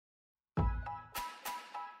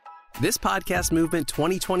This Podcast Movement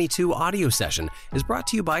 2022 audio session is brought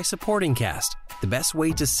to you by Supporting Cast, the best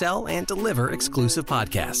way to sell and deliver exclusive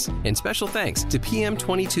podcasts. And special thanks to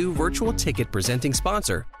PM22 virtual ticket presenting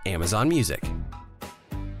sponsor, Amazon Music.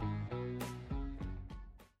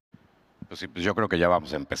 Pues yo creo que ya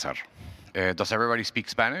vamos a empezar. Does everybody speak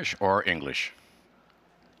Spanish or English?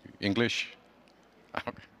 English?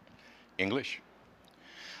 English?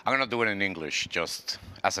 I'm going to do it in English just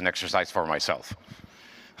as an exercise for myself.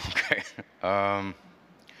 Okay.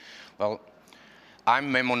 Well,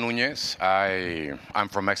 I'm Memo Nunez. I'm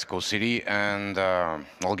from Mexico City, and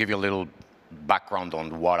I'll give you a little background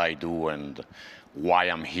on what I do and why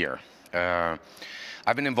I'm here.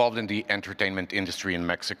 I've been involved in the entertainment industry in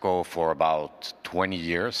Mexico for about 20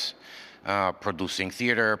 years, producing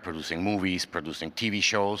theater, producing movies, producing TV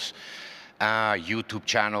shows, YouTube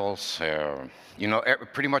channels,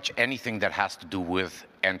 pretty much anything that has to do with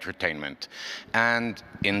entertainment. And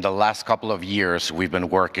in the last couple of years, we've been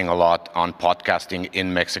working a lot on podcasting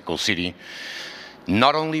in Mexico City,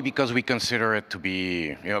 not only because we consider it to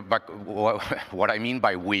be, but what I mean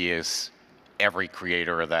by we is every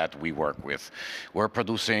creator that we work with. We're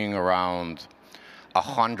producing around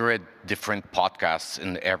 100 different podcasts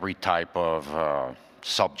in every type of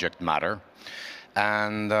subject matter.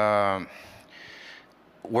 And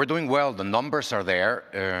we're doing well. The numbers are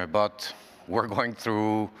there, but we're going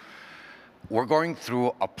through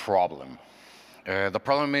a problem. The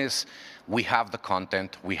problem is we have the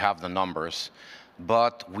content, we have the numbers,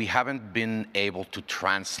 but we haven't been able to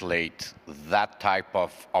translate that type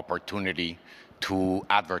of opportunity to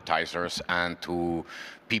advertisers and to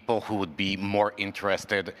people who would be more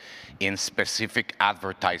interested in specific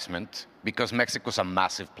advertisement, because Mexico's a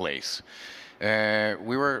massive place.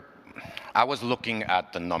 I was looking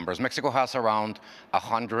at the numbers. Mexico has around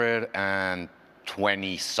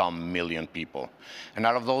 120 some million people. And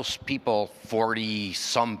out of those people,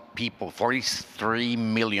 43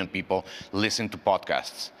 million people listen to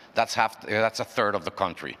podcasts. That's a third of the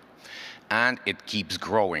country. And it keeps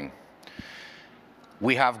growing.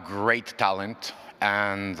 We have great talent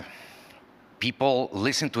and people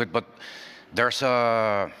listen to it, but there's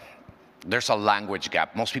a language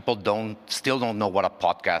gap. Most people still don't know what a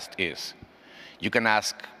podcast is. You can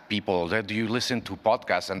ask people, do you listen to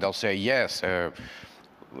podcasts? And they'll say yes. Or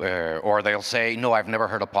they'll say, no, I've never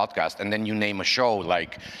heard a podcast. And then you name a show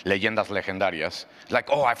like Leyendas Legendarias. Like,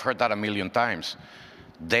 oh, I've heard that a million times.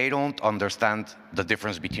 They don't understand the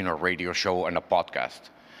difference between a radio show and a podcast.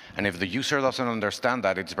 And if the user doesn't understand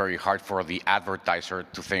that, it's very hard for the advertiser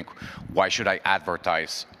to think, why should I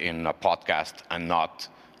advertise in a podcast and not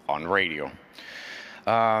on radio?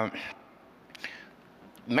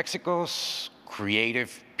 Mexico's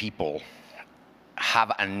creative people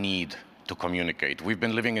have a need to communicate. We've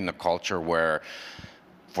been living in a culture where,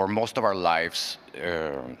 for most of our lives,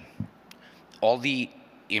 all the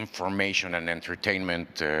information and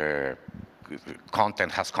entertainment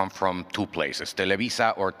content has come from two places,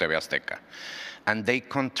 Televisa or TV Azteca. And they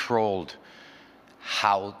controlled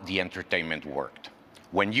how the entertainment worked.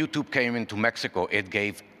 When YouTube came into Mexico, it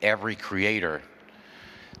gave every creator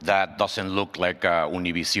that doesn't look like a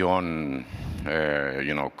Univision,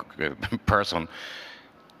 person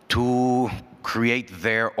to create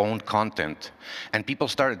their own content. And people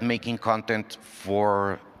started making content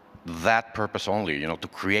for that purpose only, to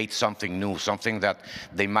create something new, something that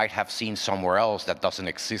they might have seen somewhere else that doesn't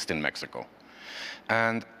exist in Mexico.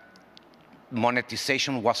 And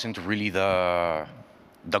monetization wasn't really the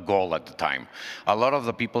goal at the time. A lot of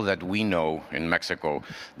the people that we know in Mexico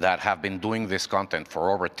that have been doing this content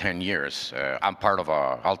for over 10 years, I'm part of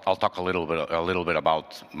I'll talk a little bit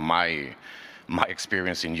about my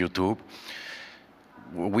experience in YouTube.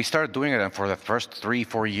 We started doing it, and for the first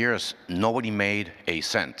 3-4 years, nobody made a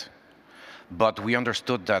cent. But we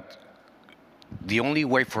understood that the only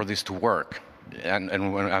way for this to work, and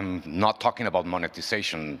I'm not talking about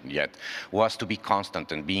monetization yet, was to be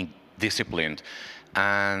constant and being disciplined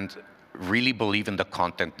and really believe in the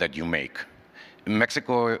content that you make.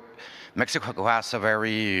 Mexico has a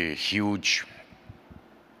very huge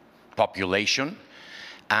population,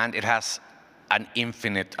 and it has an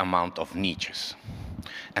infinite amount of niches.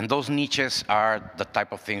 And those niches are the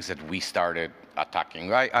type of things that we started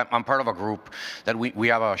attacking. I'm part of a group that we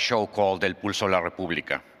have a show called El Pulso de la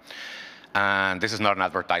República. And this is not an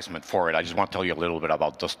advertisement for it. I just want to tell you a little bit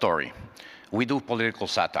about the story. We do political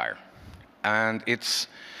satire. And it's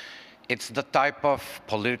the type of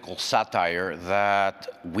political satire that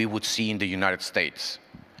we would see in the United States.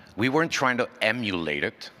 We weren't trying to emulate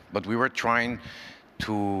it, but we were trying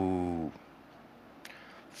to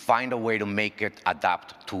find a way to make it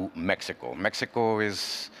adapt to Mexico. Mexico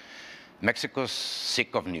is Mexico's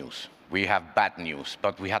sick of news. We have bad news,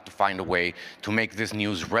 but we had to find a way to make this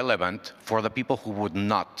news relevant for the people who would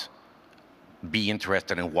not be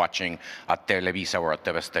interested in watching a Televisa or a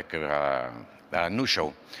TV Azteca news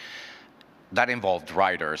show. That involved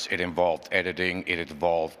writers, it involved editing, it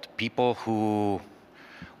involved people who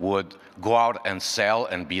would go out and sell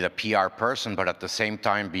and be the PR person, but at the same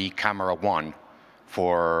time be camera one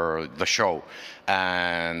for the show,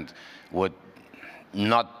 and would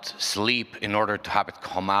not sleep in order to have it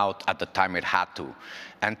come out at the time it had to,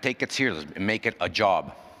 and take it seriously, make it a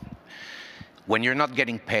job. When you're not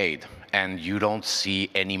getting paid and you don't see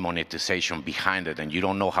any monetization behind it and you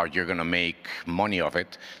don't know how you're going to make money of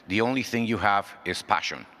it, the only thing you have is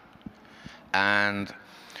passion. And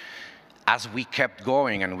as we kept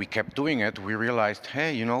going and we kept doing it, we realized,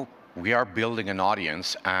 hey, you know, we are building an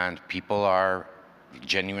audience and people are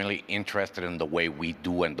genuinely interested in the way we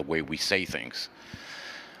do and the way we say things.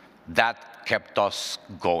 That kept us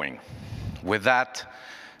going. With that,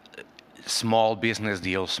 small business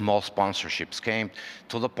deals, small sponsorships came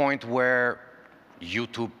to the point where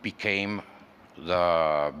YouTube became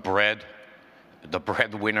the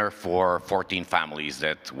breadwinner for 14 families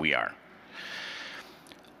that we are.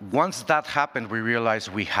 Once that happened, we realized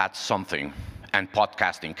we had something, and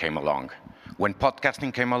podcasting came along. When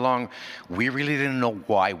podcasting came along, we really didn't know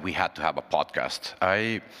why we had to have a podcast.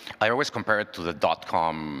 I always compare it to the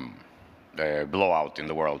dot-com blowout in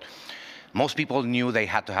the world. Most people knew they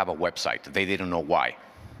had to have a website. They didn't know why.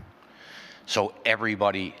 So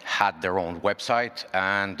everybody had their own website,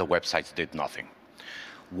 and the websites did nothing.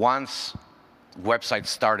 Once websites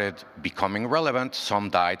started becoming relevant, some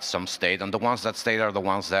died, some stayed, and the ones that stayed are the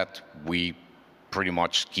ones that we pretty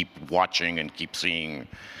much keep watching and keep seeing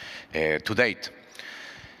to date.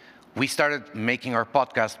 We started making our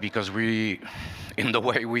podcast because we, in the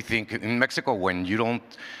way we think in Mexico, when you don't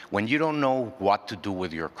know what to do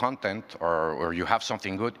with your content or you have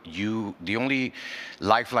something good, the only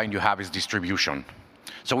lifeline you have is distribution.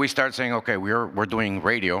 So we started saying, okay, we're doing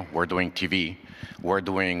radio, we're doing TV, we're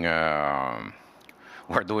doing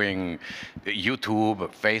YouTube,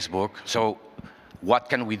 Facebook. So what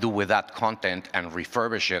can we do with that content and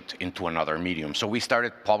refurbish it into another medium? So we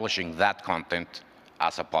started publishing that content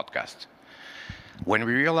as a podcast. When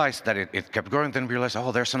we realized that it kept growing, then we realized,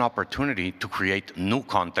 oh, there's an opportunity to create new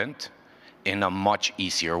content in a much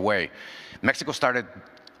easier way. Mexico started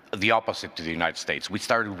the opposite to the United States. We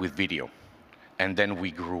started with video, and then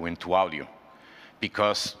we grew into audio,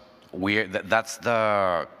 because that's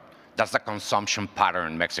the consumption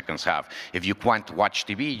pattern Mexicans have. If you want to watch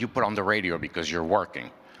TV, you put on the radio because you're working.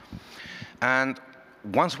 And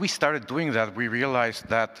once we started doing that, we realized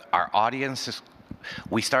that our audiences,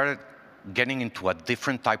 we started getting into a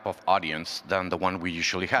different type of audience than the one we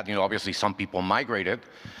usually had. You know, obviously some people migrated,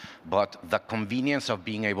 but the convenience of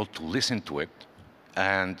being able to listen to it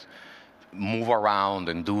and move around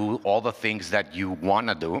and do all the things that you want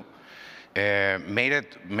to do made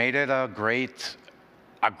it a great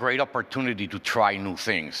opportunity to try new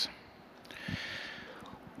things.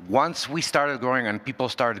 Once we started growing and people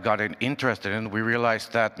started getting interested in it, we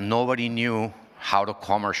realized that nobody knew how to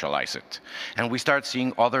commercialize it. And we started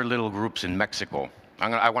seeing other little groups in Mexico.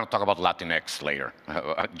 I want to talk about Latinx later,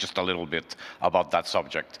 just a little bit about that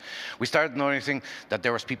subject. We started noticing that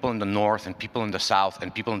there was people in the North and people in the South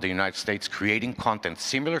and people in the United States creating content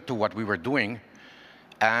similar to what we were doing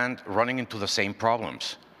and running into the same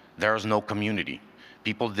problems. There was no community.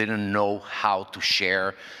 People didn't know how to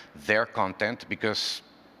share their content because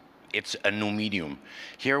it's a new medium.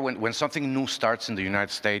 Here, when something new starts in the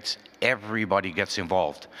United States, everybody gets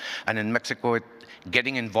involved. And in Mexico,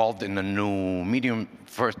 getting involved in a new medium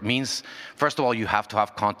means, first of all, you have to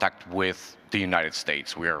have contact with the United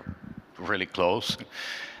States. We're really close.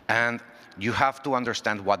 And you have to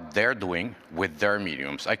understand what they're doing with their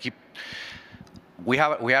mediums. We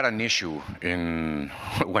had an issue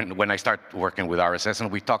when I started working with RSS, and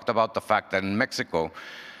we talked about the fact that in Mexico,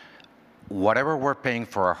 whatever we're paying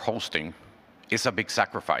for our hosting is a big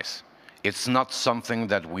sacrifice. It's not something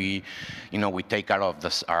that we take out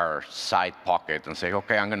of our side pocket and say,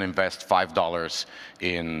 okay, I'm going to invest $5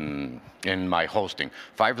 in my hosting.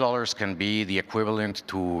 $5 can be the equivalent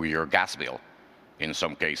to your gas bill in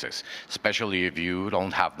some cases, especially if you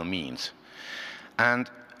don't have the means. And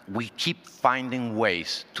we keep finding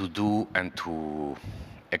ways to do and to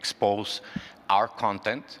expose our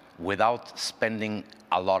content without spending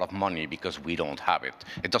a lot of money because we don't have it.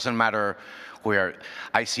 It doesn't matter where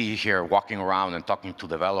I see here walking around and talking to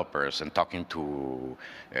developers and talking to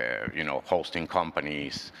hosting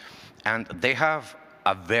companies, and they have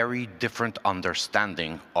a very different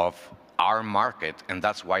understanding of our market, and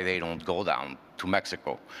that's why they don't go down to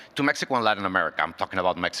Mexico. To Mexico and Latin America. I'm talking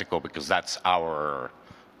about Mexico because that's our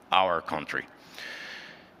country.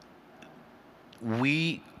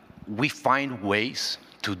 We find ways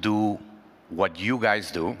to do what you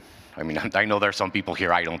guys do. I mean, I know there's some people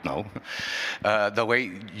here I don't know. The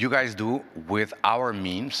way you guys do with our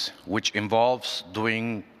means, which involves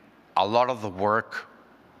doing a lot of the work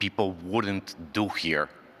people wouldn't do here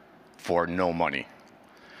for no money.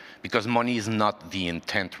 Because money is not the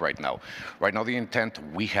intent right now. Right now, the intent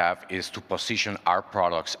we have is to position our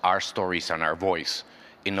products, our stories, and our voice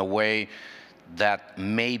in a way that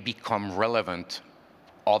may become relevant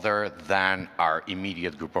other than our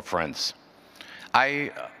immediate group of friends.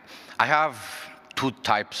 I have two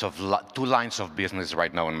lines of business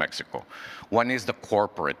right now in Mexico. One is the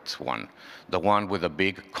corporate one, the one with the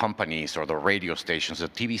big companies or the radio stations, the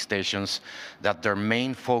TV stations, that their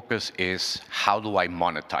main focus is how do I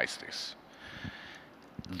monetize this?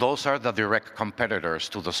 Those are the direct competitors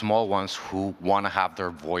to the small ones who want to have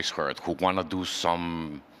their voice heard, who want to do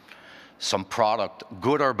some product,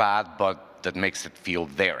 good or bad, but that makes it feel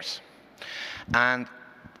theirs. And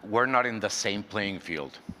we're not in the same playing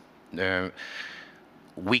field.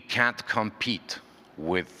 We can't compete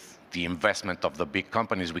with the investment of the big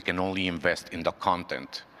companies. We can only invest in the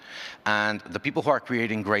content. And the people who are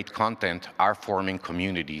creating great content are forming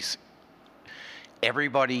communities.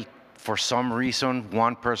 Everybody, for some reason,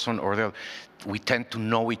 one person or the other, we tend to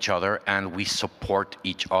know each other and we support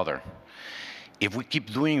each other. If we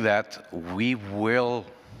keep doing that, we will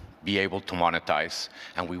be able to monetize,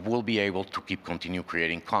 and we will be able to continue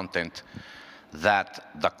creating content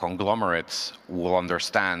that the conglomerates will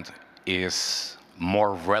understand is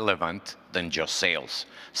more relevant than just sales.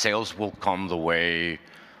 Sales will come the way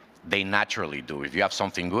they naturally do. If you have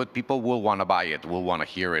something good, people will want to buy it, will want to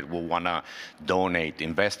hear it, will want to donate,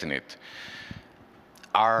 invest in it.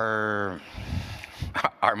 Our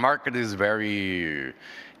market is very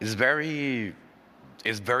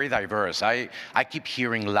diverse. I keep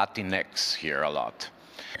hearing Latinx here a lot.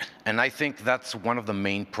 And I think that's one of the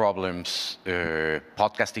main problems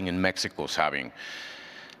podcasting in Mexico is having.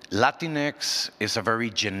 Latinx is a very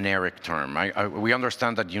generic term. We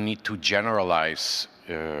understand that you need to generalize.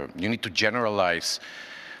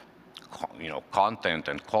 Content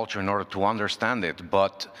and culture in order to understand it.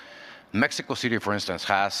 But Mexico City, for instance,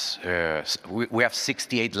 has we have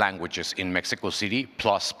 68 languages in Mexico City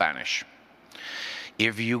plus Spanish.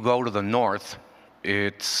 If you go to the north,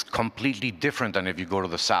 it's completely different than if you go to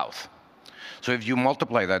the south. So if you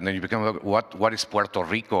multiply that, then you become, what is Puerto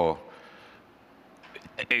Rico,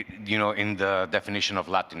 in the definition of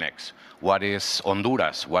Latinx? What is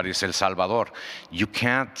Honduras? What is El Salvador? You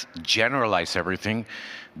can't generalize everything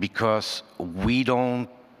because we don't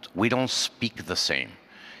speak the same.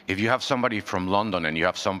 If you have somebody from London and you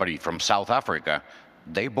have somebody from South Africa,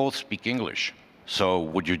 they both speak English. So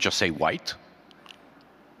would you just say white?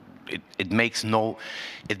 It makes no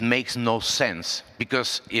sense,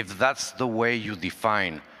 because if that's the way you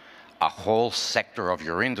define a whole sector of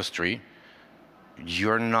your industry,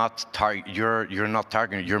 you're not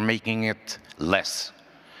targeting. You're making it less.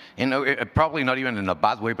 Probably not even in a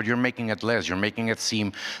bad way, but you're making it less. You're making it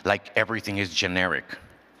seem like everything is generic.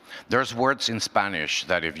 There's words in Spanish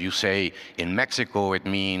that if you say in Mexico, it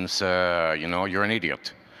means you're an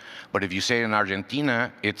idiot. But if you say it in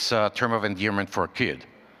Argentina, it's a term of endearment for a kid.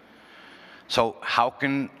 So how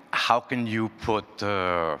can you put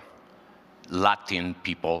Latin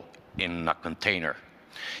people in a container?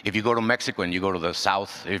 If you go to Mexico and you go to the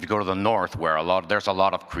south, if you go to the north, where there's a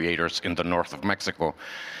lot of creators in the north of Mexico,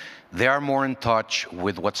 they are more in touch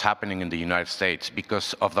with what's happening in the United States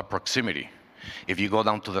because of the proximity. If you go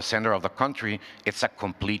down to the center of the country, it's a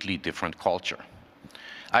completely different culture.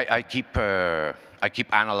 I keep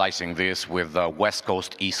analyzing this with the West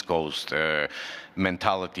Coast, East Coast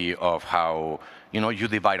mentality of how you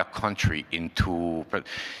divide a country into.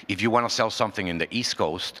 If you want to sell something in the East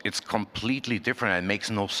Coast, it's completely different. It makes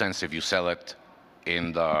no sense if you sell it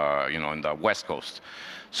in the West Coast.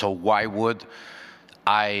 So why would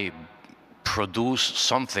I produce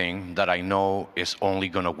something that I know is only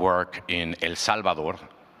going to work in El Salvador,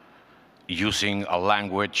 using a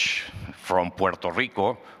language from Puerto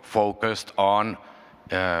Rico focused on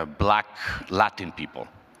Black Latin people?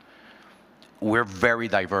 We're very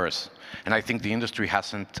diverse, and I think the industry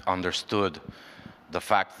hasn't understood the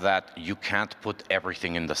fact that you can't put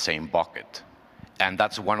everything in the same bucket. And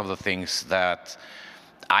that's one of the things that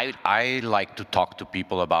I like to talk to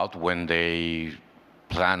people about when they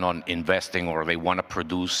plan on investing or they want to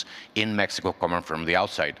produce in Mexico coming from the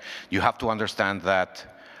outside. You have to understand that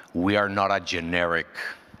we are not a generic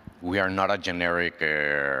We are not a generic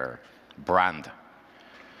brand.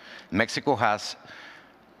 Mexico has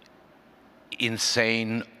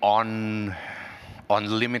insane,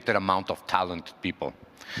 unlimited amount of talented people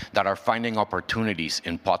that are finding opportunities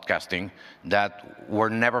in podcasting that were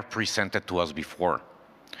never presented to us before.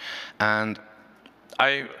 And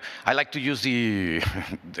I like to use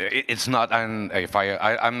it's not, and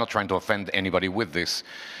I'm not trying to offend anybody with this,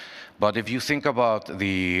 but if you think about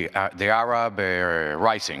the Arab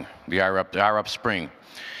Rising, the Arab Spring,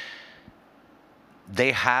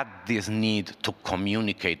 they had this need to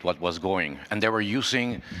communicate what was going, and they were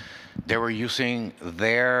using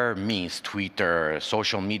their means, Twitter,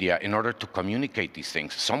 social media, in order to communicate these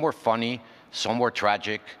things. Some were funny, some were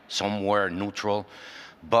tragic, some were neutral,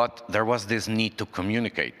 but there was this need to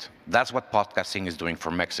communicate. That's what podcasting is doing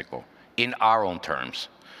for Mexico, in our own terms.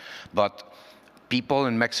 But people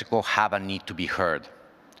in Mexico have a need to be heard.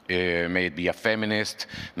 May it be a feminist,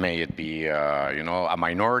 may it be a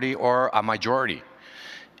minority or a majority.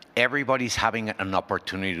 Everybody's having an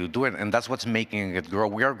opportunity to do it, and that's what's making it grow.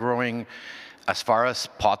 We are growing as far as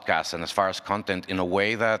podcasts and as far as content in a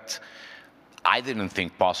way that I didn't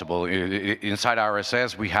think possible. Inside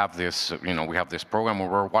RSS, we have this program where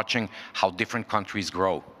we're watching how different countries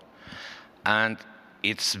grow, and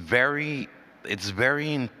it's very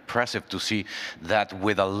impressive to see that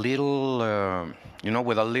with a little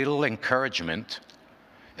encouragement,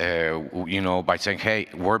 by saying, "Hey,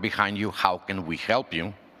 we're behind you. How can we help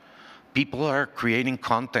you?" People are creating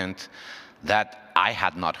content that I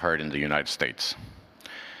had not heard in the United States.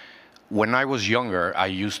 When I was younger, I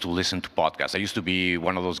used to listen to podcasts. I used to be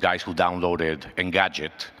one of those guys who downloaded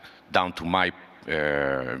Engadget down to my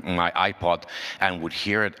iPod and would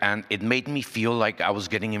hear it, and it made me feel like I was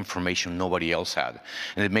getting information nobody else had,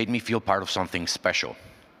 and it made me feel part of something special.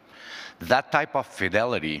 That type of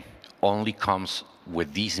fidelity only comes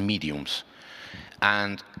with these mediums,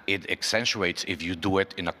 and it accentuates if you do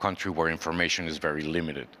it in a country where information is very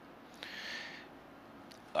limited.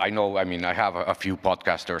 I have a few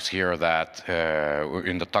podcasters here that,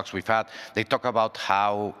 in the talks we've had, they talk about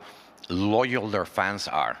how loyal their fans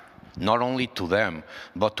are, not only to them,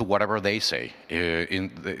 but to whatever they say.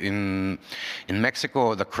 In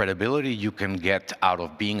Mexico, the credibility you can get out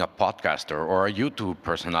of being a podcaster or a YouTube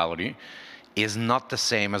personality is not the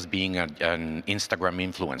same as being an Instagram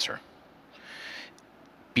influencer.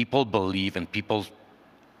 People believe and people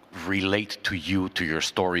relate to you, to your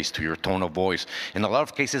stories, to your tone of voice. In a lot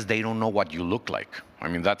of cases, they don't know what you look like. I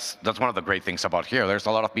mean, that's one of the great things about here. There's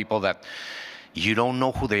a lot of people that you don't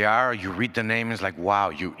know who they are. You read the name, it's like, wow,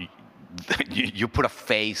 you put a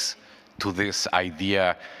face to this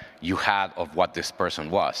idea you had of what this person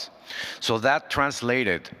was. So that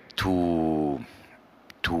translated to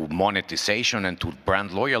monetization and to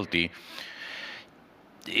brand loyalty.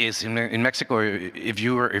 Is in Mexico, if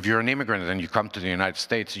you're an immigrant and you come to the United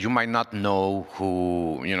States, you might not know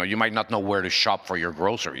you might not know where to shop for your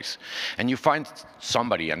groceries, and you find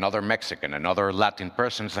somebody, another Mexican, another Latin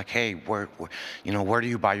person, is like, hey, where do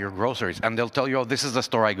you buy your groceries? And they'll tell you, oh, this is the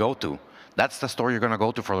store I go to. That's the store you're going to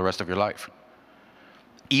go to for the rest of your life.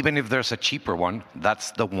 Even if there's a cheaper one,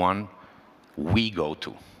 that's the one we go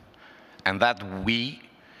to, and that we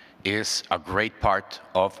is a great part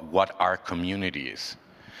of what our community is.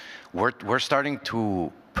 We're starting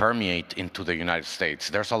to permeate into the United States.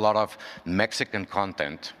 There's a lot of Mexican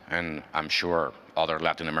content, and I'm sure other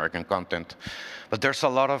Latin American content, but there's a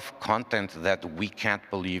lot of content that we can't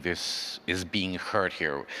believe is being heard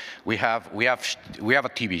here. We have a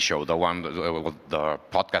TV show, the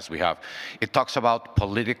podcast we have. It talks about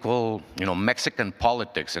political, Mexican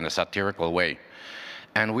politics in a satirical way,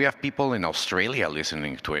 and we have people in Australia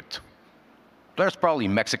listening to it. There's probably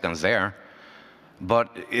Mexicans there,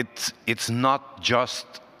 but it's not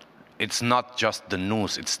just the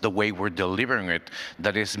news. It's the way we're delivering it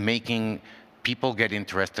that is making people get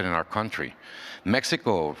interested in our country.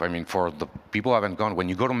 Mexico, for the people who haven't gone, when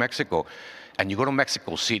you go to Mexico and you go to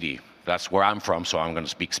Mexico City, that's where I'm from, so I'm going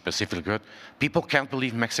to speak specifically. People can't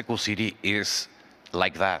believe Mexico City is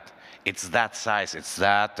like that. It's that size. It's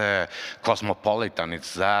that cosmopolitan.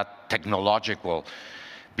 It's that technological,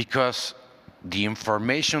 because the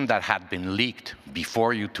information that had been leaked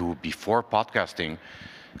before YouTube, before podcasting,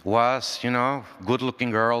 was,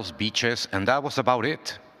 good-looking girls, beaches, and that was about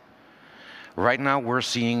it. Right now, we're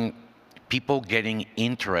seeing people getting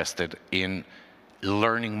interested in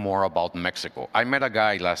learning more about Mexico. I met a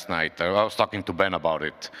guy last night. I was talking to Ben about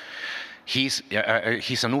it. He's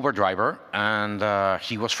an Uber driver, and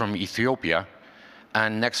he was from Ethiopia,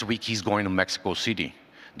 and next week he's going to Mexico City.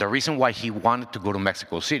 The reason why he wanted to go to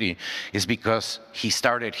Mexico City is because he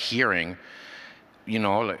started hearing,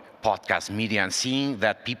 like podcast media, and seeing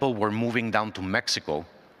that people were moving down to Mexico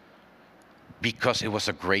because it was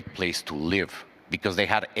a great place to live, because they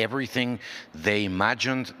had everything they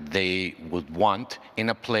imagined they would want in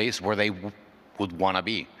a place where they would want to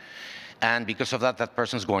be. And because of that, that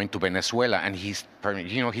person's going to Venezuela, and he's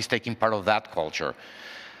taking part of that culture.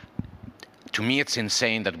 To me, it's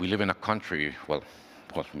insane that we live in a country, well,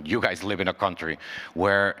 you guys live in a country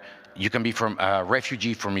where you can be from a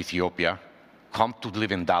refugee from Ethiopia, come to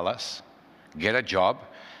live in Dallas, get a job,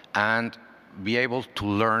 and be able to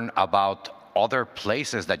learn about other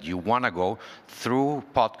places that you want to go through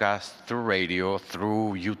podcasts, through radio,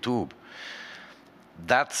 through YouTube.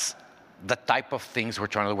 That's the type of things we're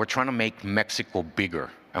trying to do. We're trying to make Mexico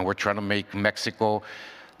bigger, and we're trying to make Mexico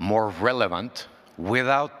more relevant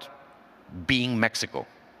without being Mexico.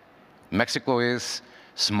 Mexico is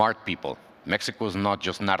smart people. Mexico is not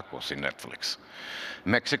just narcos in Netflix.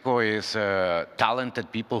 Mexico is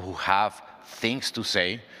talented people who have things to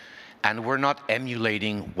say, and we're not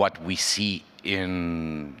emulating what we see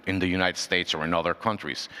in the United States or in other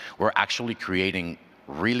countries. We're actually creating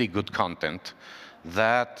really good content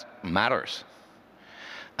that matters.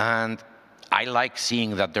 And I like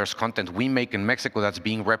seeing that there's content we make in Mexico that's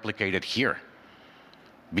being replicated here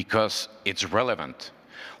because it's relevant.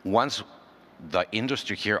 Once the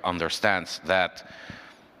industry here understands that,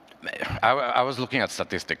 I was looking at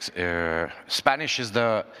statistics. Spanish is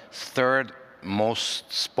the third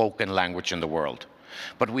most spoken language in the world,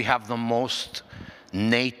 but we have the most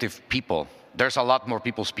native people. There's a lot more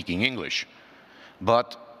people speaking English,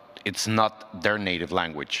 but it's not their native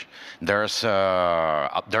language. There's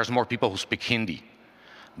more people who speak Hindi,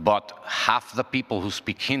 but half the people who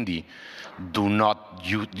speak Hindi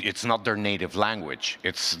it's not their native language,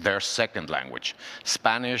 it's their second language.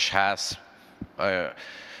 Spanish has, I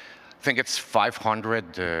think it's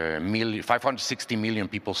 560 million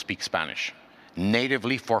people speak Spanish.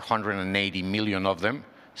 Natively, 480 million of them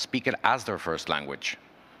speak it as their first language.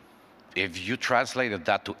 If you translated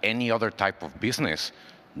that to any other type of business,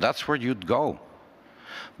 that's where you'd go.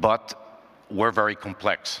 But we're very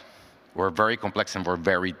complex. We're very complex and we're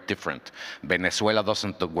very different. Venezuela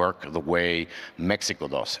doesn't work the way Mexico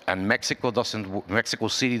does. And Mexico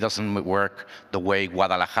City doesn't work the way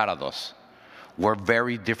Guadalajara does. We're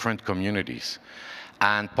very different communities.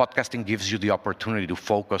 And podcasting gives you the opportunity to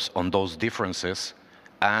focus on those differences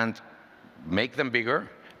and make them bigger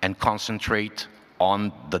and concentrate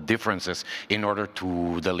on the differences in order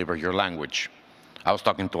to deliver your language. I was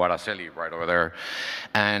talking to Araceli right over there,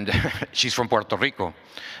 and she's from Puerto Rico.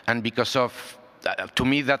 And because of, to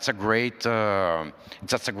me, that's a great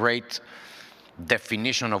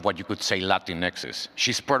definition of what you could say Latinx is.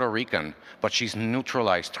 She's Puerto Rican, but she's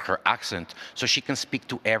neutralized her accent so she can speak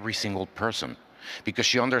to every single person. Because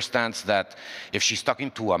she understands that if she's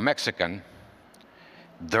talking to a Mexican,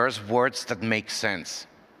 there's words that make sense,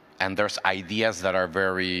 and there's ideas that are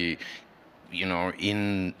very,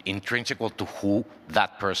 intrinsical to who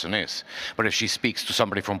that person is. But if she speaks to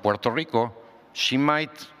somebody from Puerto Rico, she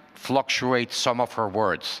might fluctuate some of her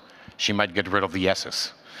words. She might get rid of the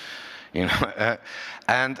S's,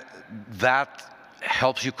 and that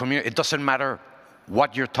helps you communicate. It doesn't matter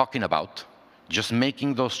what you're talking about. Just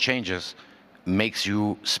making those changes makes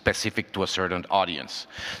you specific to a certain audience.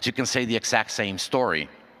 So you can say the exact same story,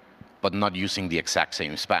 but not using the exact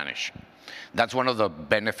same Spanish. That's one of the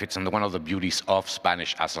benefits and one of the beauties of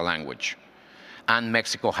Spanish as a language. And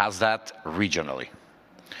Mexico has that regionally.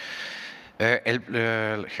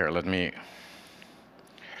 Here, let me...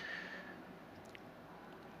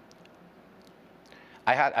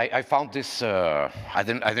 I found this, I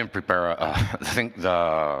didn't prepare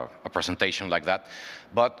a presentation like that,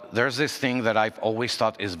 but there's this thing that I've always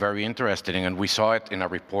thought is very interesting, and we saw it in a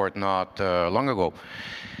report not long ago.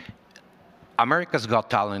 America's Got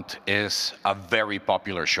Talent is a very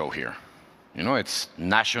popular show here. It's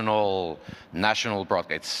national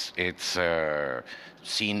broadcast. It's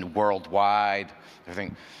seen worldwide.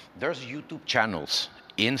 Everything. There's YouTube channels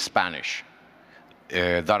in Spanish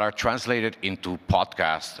that are translated into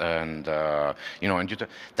podcasts and and YouTube,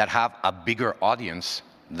 that have a bigger audience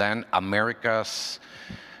than America's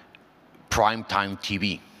primetime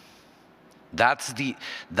TV. That's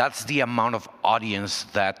the amount of audience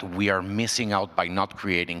that we are missing out by not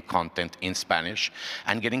creating content in Spanish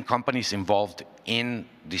and getting companies involved in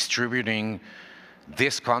distributing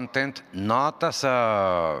this content, not as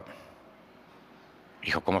a,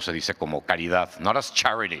 ¿cómo se dice? Como caridad, not as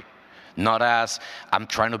charity, not as I'm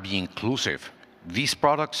trying to be inclusive. these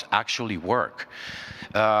products actually work.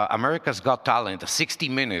 America's Got Talent, 60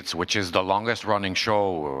 Minutes, which is the longest running show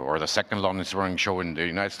or the second longest running show in the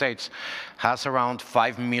United States, has around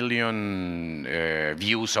 5 million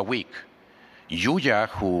views a week. Yuya,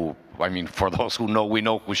 who, I mean, for those who know, we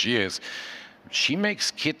know who she is, she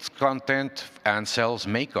makes kids content and sells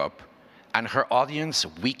makeup, and her audience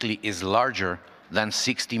weekly is larger than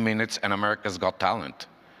 60 Minutes and America's Got Talent.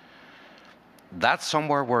 That's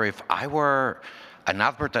somewhere where if I were an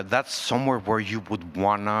advertiser, that's somewhere where you would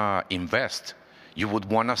wanna invest. You would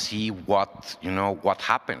wanna see what, you know, what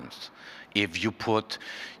happens if you put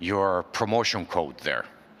your promotion code there.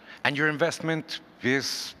 And your investment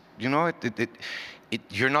is, you know,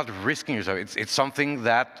 you're not risking yourself. It's something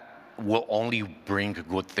that will only bring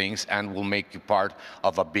good things and will make you part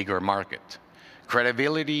of a bigger market.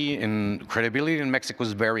 Credibility in Mexico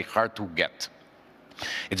is very hard to get.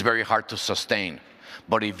 It's very hard to sustain.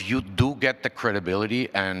 But if you do get the credibility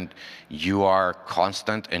and you are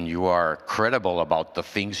constant and you are credible about the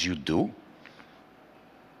things you do,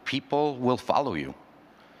 people will follow you.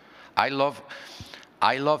 I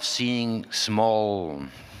love seeing small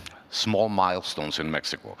milestones in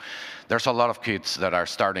Mexico. There's a lot of kids that are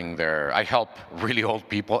starting there. I help really old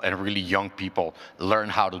people and really young people learn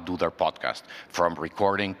how to do their podcast, from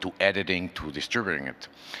recording to editing to distributing it.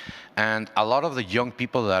 And a lot of the young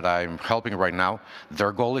people that I'm helping right now,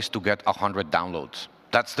 their goal is to get 100 downloads.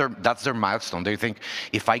 That's their milestone. They think,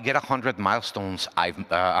 if I get 100 milestones,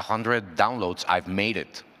 100 downloads, I've made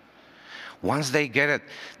it. Once they get it,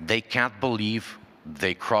 they can't believe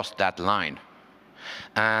they crossed that line.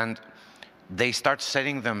 And they start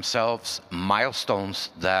setting themselves milestones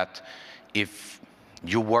that if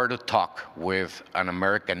you were to talk with an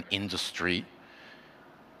American industry,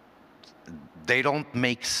 they don't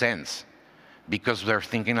make sense because they're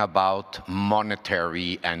thinking about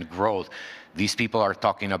monetary and growth. These people are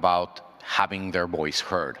talking about having their voice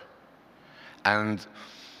heard. And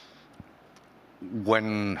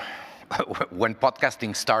when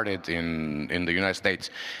podcasting started in the United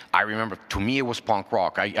States, I remember, to me, it was punk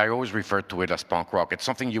rock. I always referred to it as punk rock. It's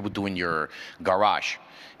something you would do in your garage.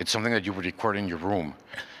 It's something that you would record in your room.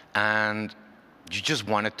 And you just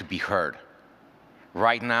want it to be heard.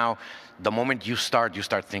 Right now, the moment you start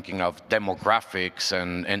thinking of demographics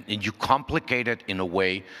and you complicate it in a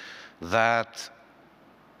way that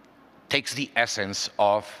takes the essence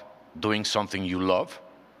of doing something you love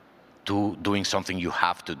to doing something you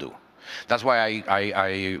have to do. That's why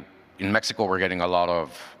I in Mexico we're getting a lot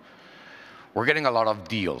of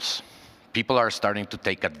deals. People are starting to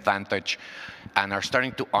take advantage and are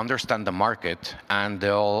starting to understand the market, and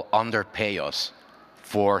they'll underpay us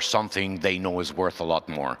for something they know is worth a lot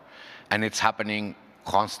more. And it's happening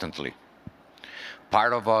constantly.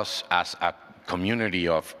 Part of us as a community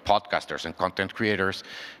of podcasters and content creators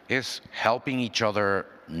is helping each other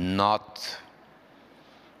not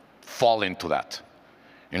fall into that.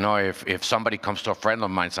 You know, if somebody comes to a friend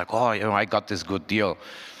of mine, it's like, oh, you know, I got this good deal,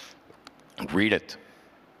 read it.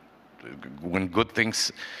 When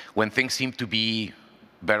things seem to be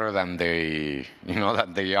better than they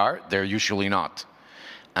are, they're usually not.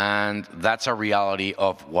 And that's a reality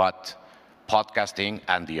of what podcasting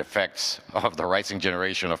and the effects of the rising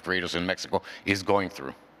generation of creators in Mexico is going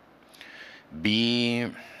through.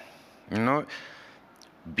 Be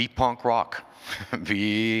punk rock.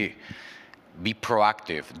 Be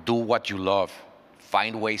proactive. Do what you love.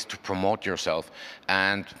 Find ways to promote yourself,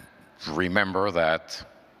 and remember that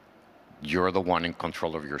you're the one in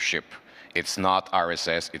control of your ship. It's not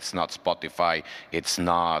RSS, it's not Spotify, it's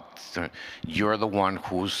not, you're the one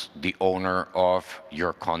who's the owner of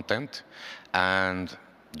your content, and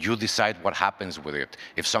you decide what happens with it.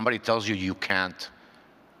 If somebody tells you you can't,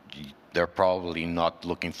 they're probably not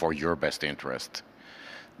looking for your best interest.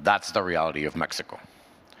 That's the reality of Mexico.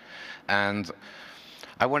 And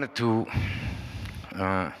I wanted to,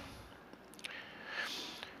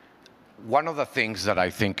 one of the things that I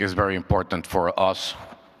think is very important for us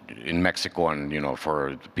in Mexico and, you know,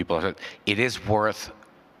 for people, it is worth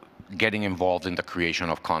getting involved in the creation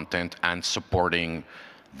of content and supporting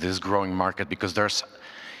this growing market, because there's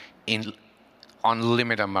an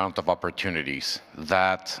unlimited amount of opportunities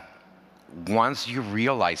that once you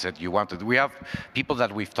realize it, you want it. We have people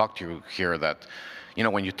that we've talked to here that, you know,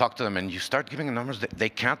 when you talk to them and you start giving them numbers, they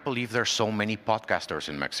can't believe there's so many podcasters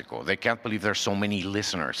in Mexico. They can't believe there's so many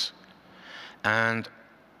listeners. And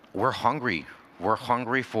we're hungry. We're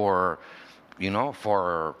hungry for, you know,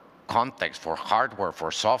 for context, for hardware,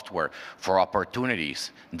 for software, for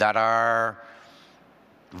opportunities that are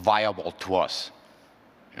viable to us.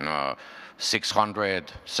 You know, $600,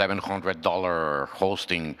 $700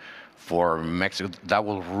 hosting for Mexico, that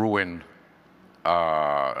will ruin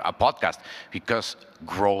a podcast, because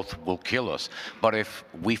growth will kill us. But if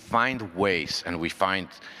we find ways and we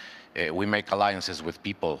make alliances with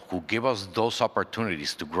people who give us those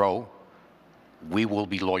opportunities to grow, we will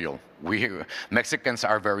be loyal. Mexicans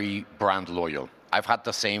are very brand loyal. I've had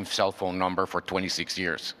the same cell phone number for 26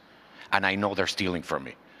 years, and I know they're stealing from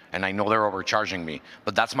me, and I know they're overcharging me,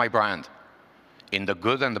 but that's my brand. In the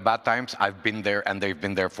good and the bad times, I've been there, and they've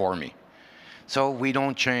been there for me. So we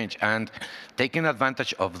don't change, and taking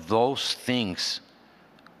advantage of those things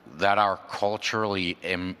that are culturally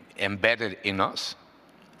embedded in us,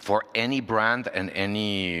 for any brand and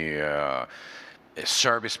any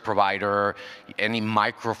service provider, any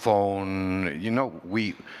microphone,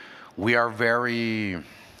 we are very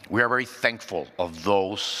thankful of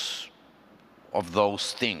those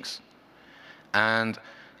things, and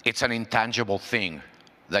it's an intangible thing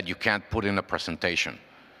that you can't put in a presentation.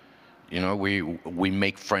 We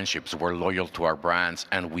make friendships, we're loyal to our brands,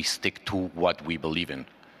 and we stick to what we believe in.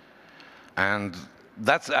 And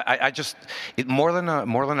that's more than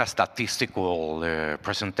a statistical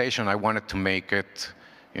presentation. I wanted to make it,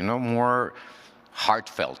 more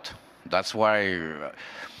heartfelt. That's why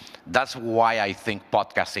I think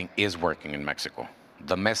podcasting is working in Mexico.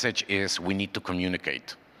 The message is we need to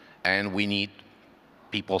communicate, and we need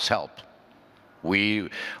people's help. We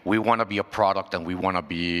want to be a product, and we want to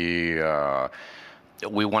be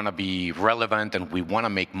relevant, and we want to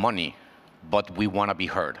make money, but we want to be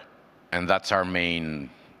heard, and that's our main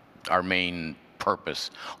purpose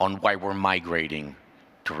on why we're migrating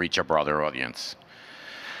to reach a broader audience.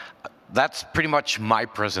 That's pretty much my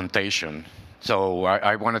presentation. So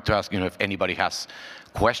I wanted to ask, if anybody has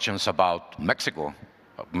questions about Mexico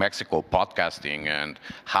podcasting, and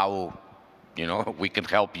how, we can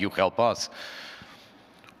help you help us.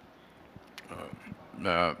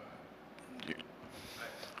 Hi.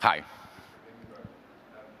 Do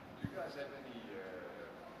you guys have any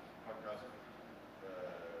podcast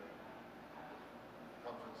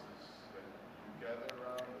conferences that you gather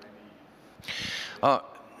around,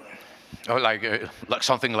 or any? Like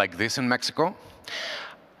something like this in Mexico?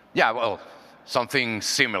 Yeah, well, something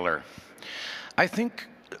similar. I think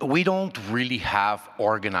we don't really have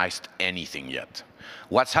organized anything yet.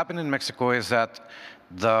 What's happened in Mexico is that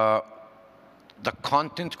the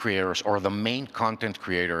content creators, or the main content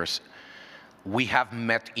creators, we have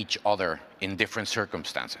met each other in different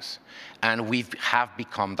circumstances, and we have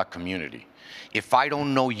become the community. If I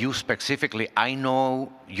don't know you specifically, I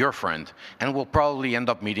know your friend, and we'll probably end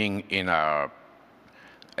up meeting in a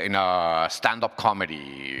stand-up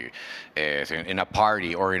comedy, in a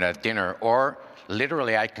party, or in a dinner, or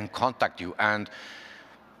literally I can contact you, and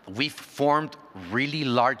we've formed really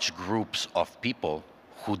large groups of people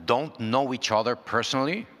who don't know each other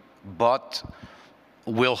personally, but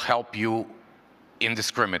will help you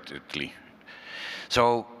indiscriminately.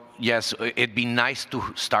 So yes, it'd be nice to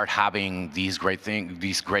start having these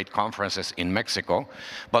great conferences in Mexico.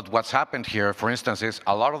 But what's happened here, for instance, is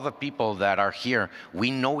a lot of the people that are here,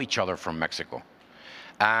 we know each other from Mexico.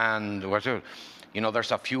 And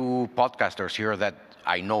there's a few podcasters here that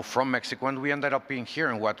I know from Mexico, and we ended up being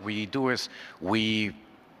here. And what we do is we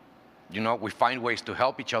find ways to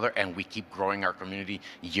help each other, and we keep growing our community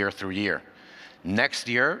year through year. Next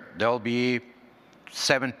year, there'll be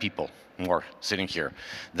 7 people more sitting here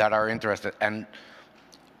that are interested, and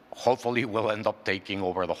hopefully we'll end up taking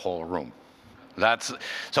over the whole room.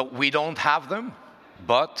 So we don't have them,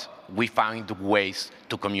 but we find ways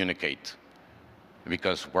to communicate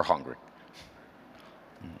because we're hungry.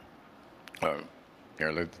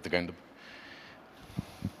 Here, the guy in the...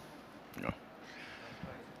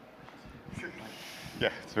 Yeah,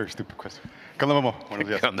 it's a very stupid question.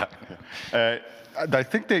 I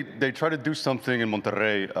think they tried to do something in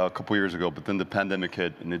Monterrey a couple years ago, but then the pandemic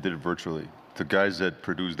hit and they did it virtually. The guys that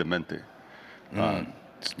produce Demente, one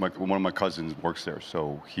of my cousins works there,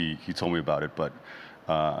 so he told me about it. But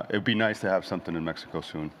it'd be nice to have something in Mexico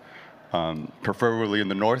soon, preferably in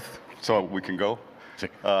the north, so we can go.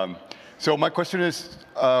 So my question is,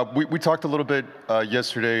 we talked a little bit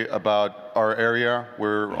yesterday about our area.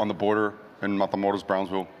 We're on the border in Matamoros,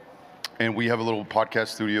 Brownsville. And we have a little podcast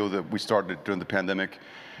studio that we started during the pandemic.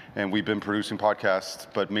 And we've been producing podcasts,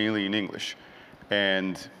 but mainly in English.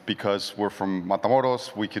 And because we're from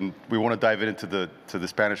Matamoros, we want to dive into the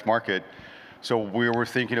Spanish market. So we were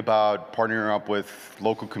thinking about partnering up with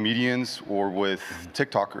local comedians or with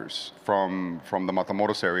TikTokers from the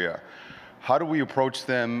Matamoros area. How do we approach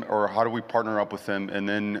them, or how do we partner up with them? And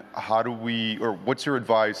then what's your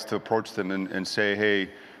advice to approach them and say, hey,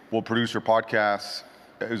 we'll produce your podcasts,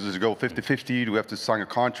 Does it go 50-50? Do we have to sign a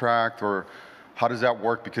contract, or how does that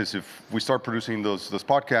work? Because if we start producing those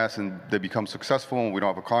podcasts and they become successful and we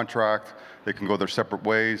don't have a contract, they can go their separate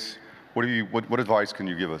ways. What advice can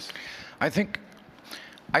you give us? I think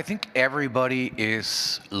everybody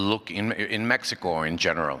is looking in Mexico in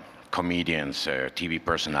general. Comedians, TV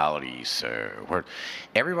personalities, where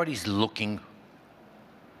everybody's looking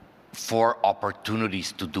for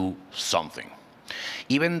opportunities to do something.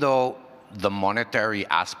 Even though the monetary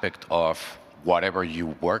aspect of whatever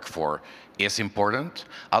you work for is important,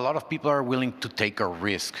 a lot of people are willing to take a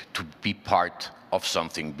risk to be part of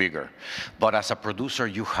something bigger. But as a producer,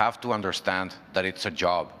 you have to understand that it's a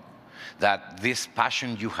job, that this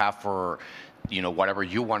passion you have for whatever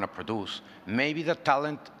you want to produce, maybe the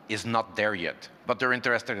talent is not there yet, but they're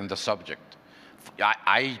interested in the subject.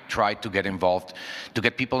 I try to get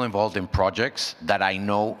people involved in projects that I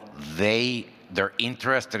know they're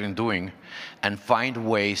interested in doing, and find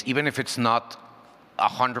ways, even if it's not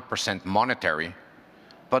 100% monetary,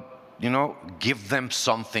 but give them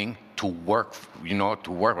something to work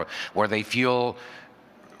with, where they feel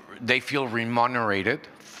remunerated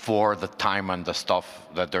for the time and the stuff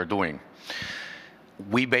that they're doing.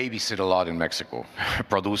 We babysit a lot in Mexico.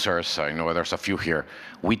 Producers, I know there's a few here.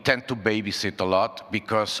 We tend to babysit a lot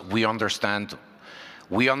because we understand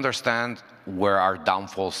where our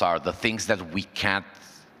downfalls are, the things that we can't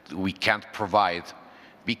provide,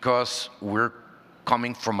 because we're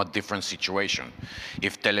coming from a different situation.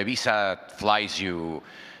 If Televisa flies you,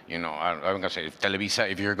 I'm gonna say,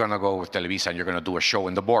 if you're gonna go with Televisa and you're gonna do a show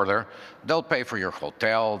in the border, they'll pay for your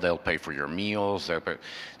hotel, they'll pay for your meals.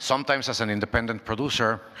 Sometimes as an independent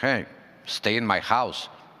producer, hey, stay in my house.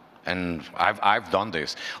 And I've done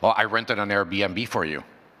this. Oh, I rented an Airbnb for you.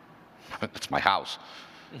 It's my house,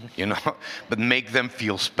 but make them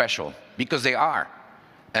feel special, because they are.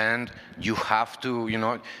 And you have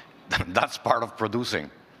to, that's part of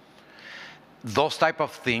producing. Those type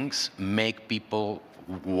of things make people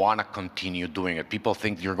want to continue doing it. People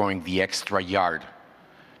think you're going the extra yard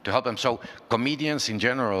to help them. So comedians in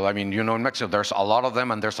general, in Mexico, there's a lot of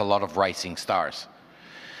them, and there's a lot of rising stars.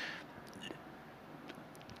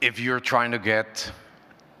 If you're trying to get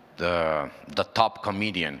the top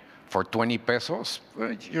comedian for 20 pesos,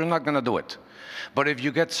 you're not going to do it. But if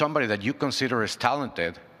you get somebody that you consider is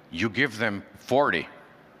talented, you give them 40,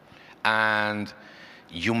 and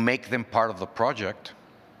you make them part of the project,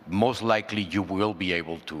 most likely you will be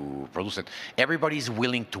able to produce it. Everybody's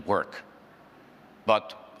willing to work,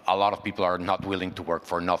 but a lot of people are not willing to work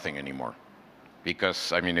for nothing anymore.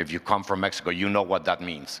 Because, if you come from Mexico, you know what that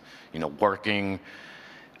means. Working,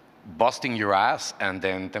 busting your ass, and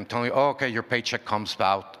then them telling you, oh, okay, your paycheck comes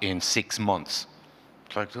out in 6 months.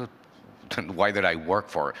 It's like, dude, why did I work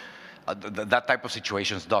for it? That type of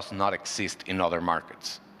situations does not exist in other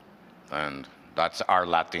markets. And that's our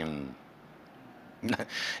Latin.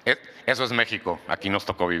 Eso es México. Aquí nos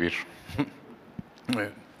tocó vivir.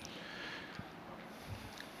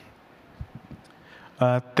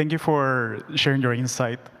 Thank you for sharing your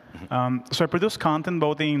insight. So I produce content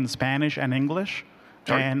both in Spanish and English.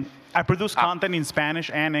 Sorry? And I produce content in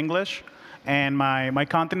Spanish and English. And my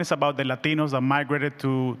content is about the Latinos that migrated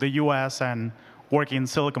to the US and work in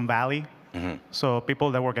Silicon Valley. Mm-hmm. So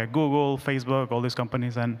people that work at Google, Facebook, all these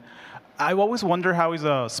companies. And I always wonder how is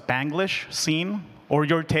a Spanglish scene, or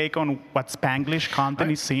your take on what Spanglish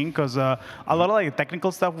content is seen, because a lot of the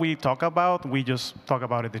technical stuff we talk about, we just talk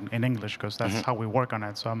about it in English, because that's how we work on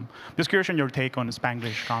it. So I'm just curious on your take on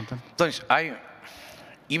Spanglish content. Thanks.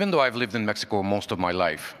 Even though I've lived in Mexico most of my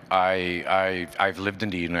life, I've lived in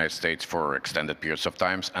the United States for extended periods of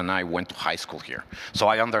times, and I went to high school here. So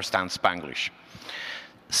I understand Spanglish.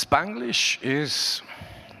 Spanglish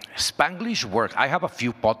works. I have a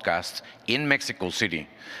few podcasts in Mexico City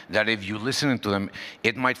that if you listen to them,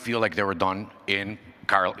 it might feel like they were done in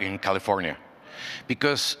California.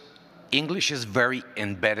 Because English is very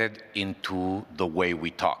embedded into the way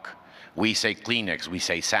we talk. We say Kleenex, we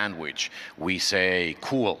say sandwich, we say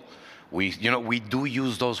cool. We do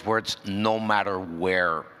use those words no matter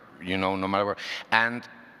where, no matter where. And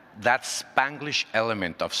that Spanglish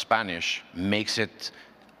element of Spanish makes it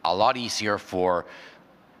a lot easier for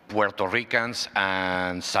Puerto Ricans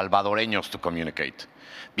and Salvadoreños to communicate,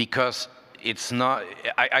 because it's not.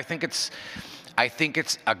 I think it's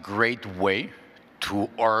a great way to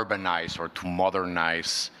urbanize or to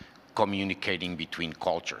modernize communicating between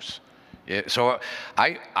cultures. So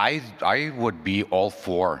I would be all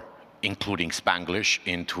for including Spanglish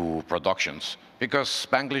into productions, because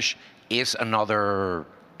Spanglish is another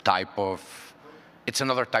type of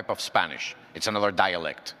Spanish. It's another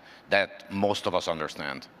dialect that most of us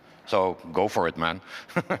understand. So go for it, man.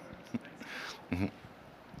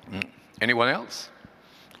 Anyone else?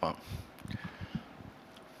 Oh.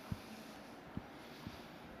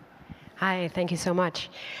 Hi, thank you so much.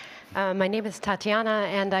 My name is Tatiana,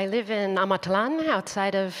 and I live in Amatlan,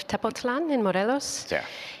 outside of Tepoztlan in Morelos. Yeah.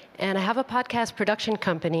 And I have a podcast production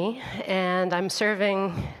company, and I'm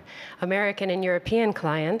serving American and European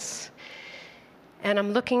clients. And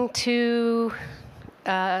I'm looking to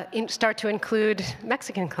start to include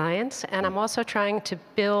Mexican clients, and I'm also trying to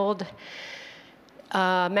build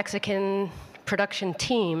a Mexican production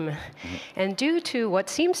team. And due to what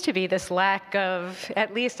seems to be this lack of,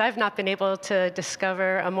 at least I've not been able to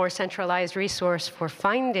discover a more centralized resource for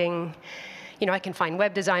finding, I can find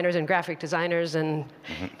web designers and graphic designers and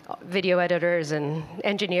video editors and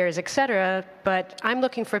engineers, et cetera, but I'm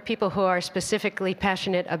looking for people who are specifically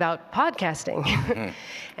passionate about podcasting.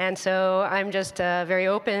 And so I'm just very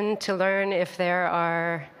open to learn if there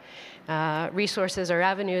are resources or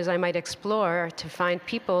avenues I might explore to find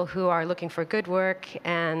people who are looking for good work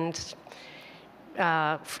and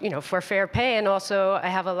for fair pay. And also I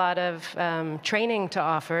have a lot of training to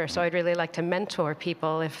offer, so I'd really like to mentor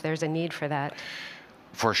people if there's a need for that.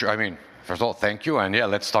 For sure. I mean, first of all, thank you. And yeah,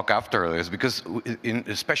 let's talk after this, because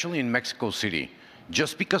especially in Mexico City,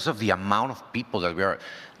 just because of the amount of people that we are,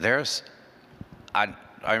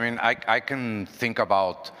 I can think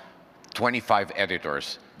about 25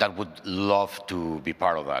 editors that would love to be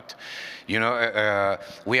part of that.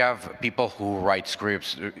 We have people who write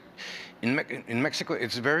scripts. In Mexico,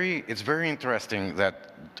 it's very interesting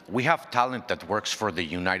that we have talent that works for the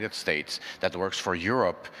United States, that works for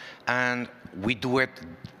Europe, and we do it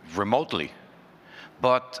remotely.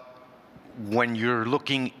 But when you're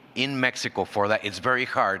looking in Mexico for that, it's very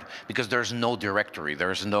hard because there's no directory.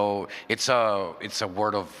 It's a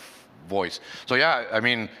word of voice. So yeah, I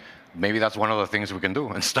mean, maybe that's one of the things we can do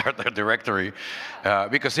and start a directory,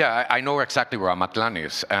 because yeah, I know exactly where Amatlan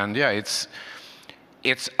is, and yeah, it's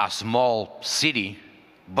a small city,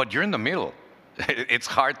 but you're in the middle. It's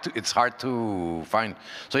hard to find.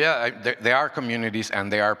 So yeah, there are communities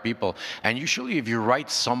and there are people, and usually if you write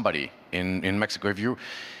somebody in Mexico,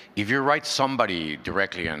 if you write somebody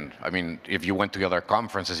directly, and I mean, if you went to other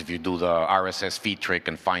conferences, if you do the RSS feed trick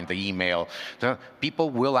and find the email, people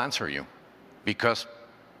will answer you, because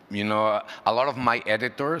a lot of my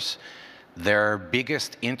editors, their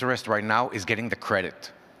biggest interest right now is getting the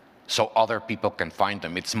credit so other people can find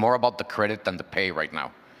them. It's more about the credit than the pay right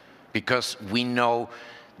now, because we know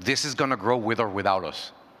this is going to grow with or without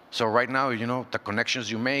us. So right now, the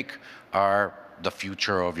connections you make are the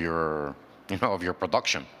future of your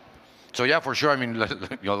production. So yeah, for sure. I mean,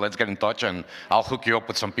 let's get in touch, and I'll hook you up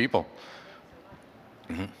with some people.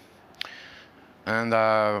 And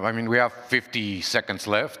I mean, we have 50 seconds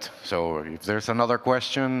left, so if there's another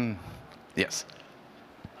question, yes.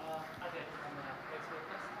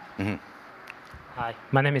 Hi,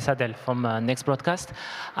 my name is Adel from Next Broadcast.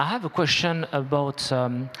 I have a question about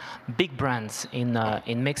big brands in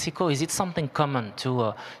Mexico. Is it something common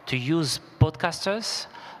to use podcasters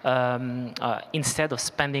instead of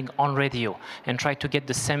spending on radio and try to get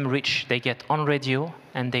the same reach they get on radio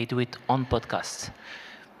and they do it on podcasts?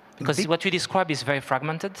 Because what you describe is very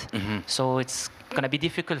fragmented, so it's going to be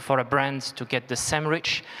difficult for a brand to get the same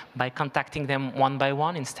reach by contacting them one by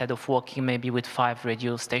one instead of working maybe with 5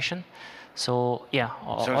 radio stations. So yeah,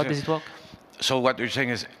 how does it work? So what you're saying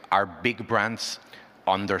is, are big brands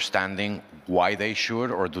understanding why they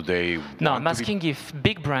should, or do they No, I'm asking if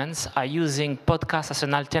big brands are using podcasts as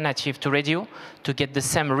an alternative to radio to get the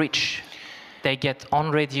same reach they get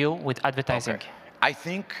on radio with advertising. Okay. I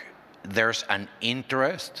think there's an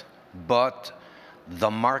interest, but the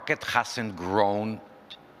market hasn't grown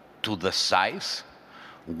to the size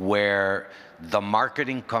where the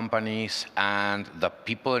marketing companies and the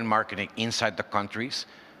people in marketing inside the countries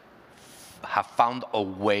have found a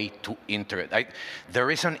way to integrate.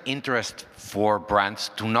 There is an interest for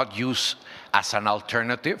brands to not use as an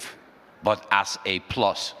alternative, but as a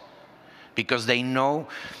plus, because they know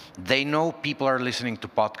people are listening to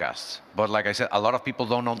podcasts. But like I said, a lot of people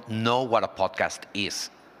don't know what a podcast is.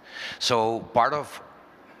 So part of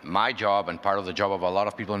my job and part of the job of a lot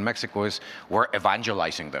of people in Mexico is we're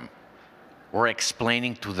evangelizing them. We're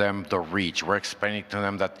explaining to them the reach. We're explaining to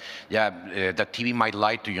them that, the TV might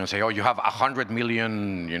lie to you and say, oh, you have 100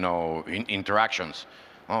 million, interactions.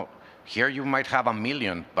 Well, here you might have 1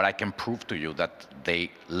 million, but I can prove to you that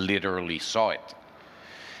they literally saw it.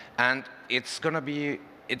 And it's gonna be,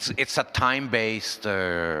 it's a time-based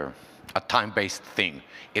thing.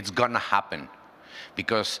 It's gonna happen,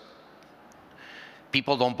 because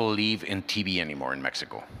people don't believe in TV anymore in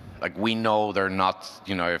Mexico. Like, we know they're not,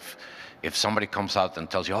 if somebody comes out and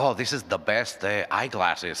tells you, oh, this is the best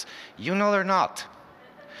eyeglasses, you know they're not.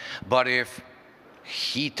 But if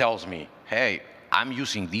he tells me, hey, I'm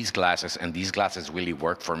using these glasses and these glasses really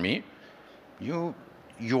work for me, you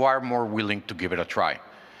are more willing to give it a try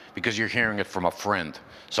because you're hearing it from a friend,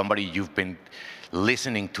 somebody you've been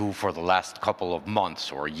listening to for the last couple of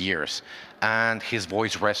months or years, and his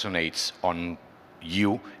voice resonates on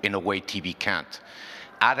you in a way TV can't.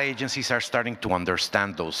 Ad agencies are starting to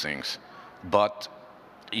understand those things, but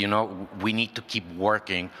we need to keep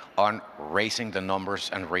working on raising the numbers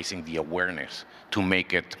and raising the awareness to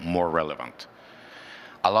make it more relevant.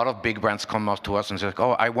 A lot of big brands come up to us and say,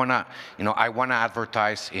 oh, I wanna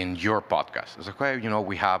advertise in your podcast. It's like, well,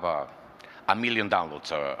 we have 1 million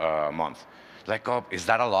downloads a month. Like, oh, is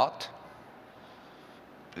that a lot?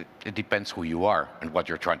 It depends who you are and what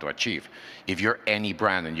you're trying to achieve. If you're any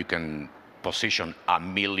brand and you can position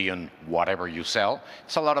 1 million whatever you sell,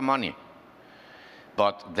 it's a lot of money.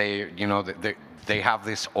 But they have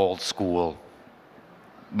this old school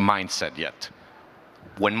mindset yet.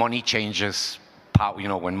 When money changes,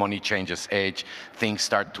 when money changes age, things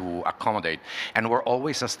start to accommodate. And we're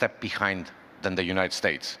always a step behind than the United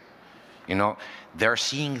States. They're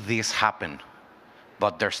seeing this happen,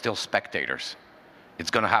 but they're still spectators. It's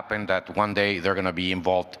going to happen that one day they're going to be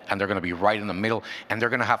involved and they're going to be right in the middle and they're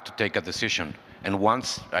going to have to take a decision. And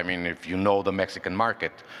if you know the Mexican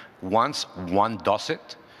market, once one does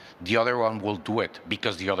it, the other one will do it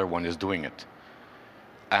because the other one is doing it.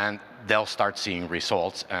 And they'll start seeing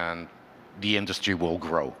results and the industry will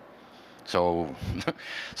grow. So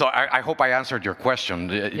I hope I answered your question.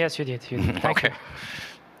 Yes, you did. Thank you.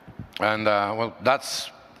 And well, that's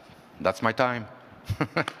my time.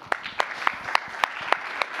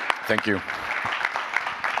 Thank you.